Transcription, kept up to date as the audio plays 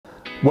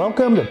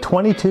Welcome to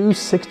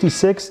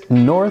 2266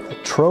 North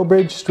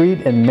Trowbridge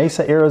Street in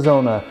Mesa,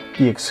 Arizona,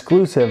 the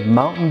exclusive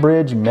Mountain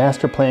Bridge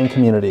master plan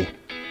community.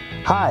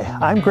 Hi,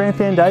 I'm Grant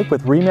Van Dyke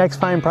with RE/MAX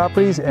Fine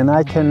Properties, and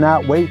I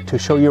cannot wait to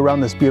show you around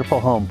this beautiful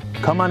home.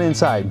 Come on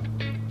inside.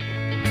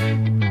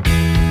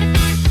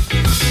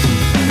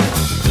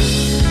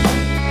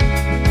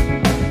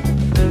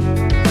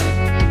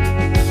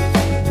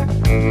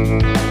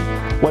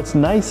 What's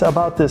nice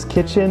about this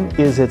kitchen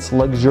is its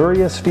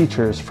luxurious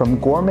features, from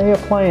gourmet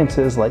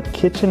appliances like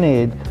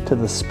KitchenAid to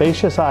the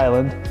spacious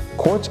island,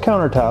 quartz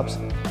countertops,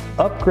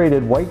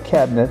 upgraded white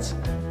cabinets,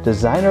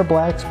 designer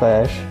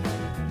backsplash,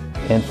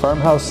 and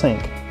farmhouse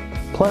sink.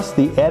 Plus,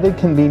 the added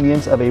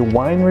convenience of a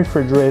wine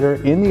refrigerator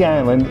in the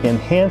island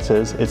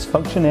enhances its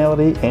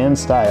functionality and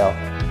style.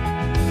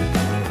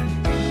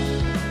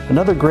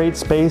 Another great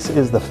space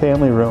is the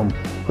family room,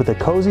 with a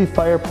cozy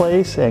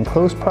fireplace and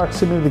close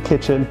proximity to the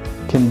kitchen,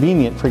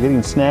 convenient for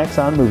getting snacks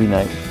on movie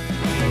night.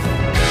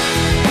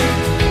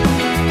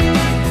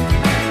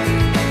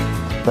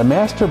 The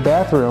master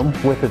bathroom,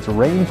 with its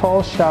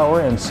rainfall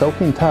shower and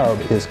soaking tub,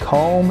 is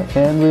calm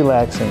and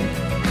relaxing.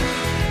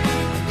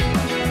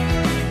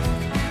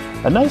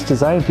 A nice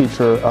design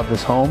feature of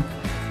this home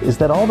is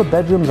that all the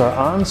bedrooms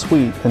are en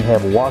suite and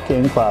have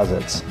walk-in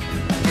closets.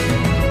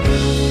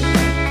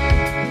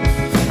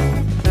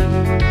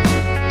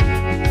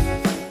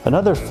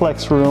 Another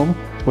flex room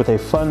with a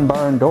fun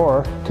barn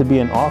door could be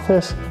an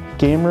office,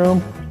 game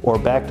room, or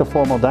back to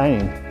formal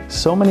dining.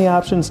 So many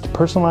options to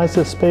personalize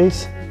this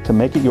space to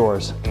make it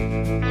yours.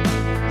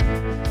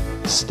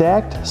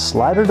 Stacked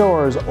slider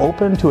doors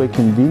open to a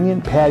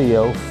convenient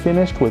patio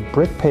finished with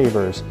brick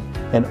pavers,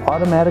 an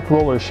automatic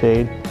roller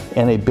shade,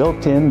 and a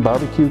built-in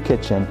barbecue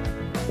kitchen.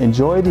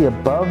 Enjoy the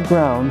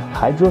above-ground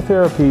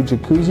hydrotherapy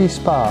jacuzzi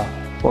spa,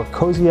 or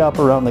cozy up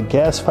around the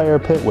gas fire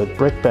pit with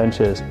brick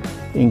benches.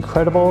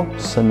 Incredible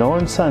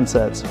Sonoran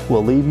sunsets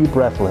will leave you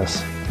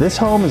breathless. This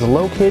home is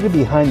located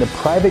behind the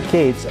private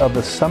gates of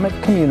the Summit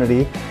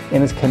community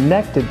and is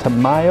connected to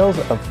miles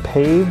of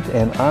paved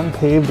and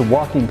unpaved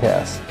walking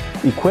paths,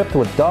 equipped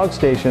with dog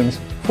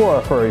stations for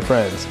our furry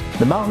friends.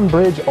 The Mountain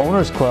Bridge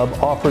Owners Club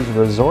offers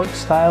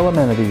resort-style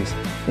amenities,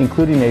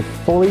 including a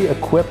fully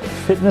equipped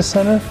fitness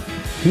center,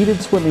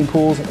 heated swimming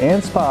pools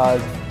and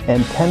spas,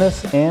 and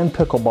tennis and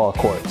pickleball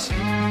courts.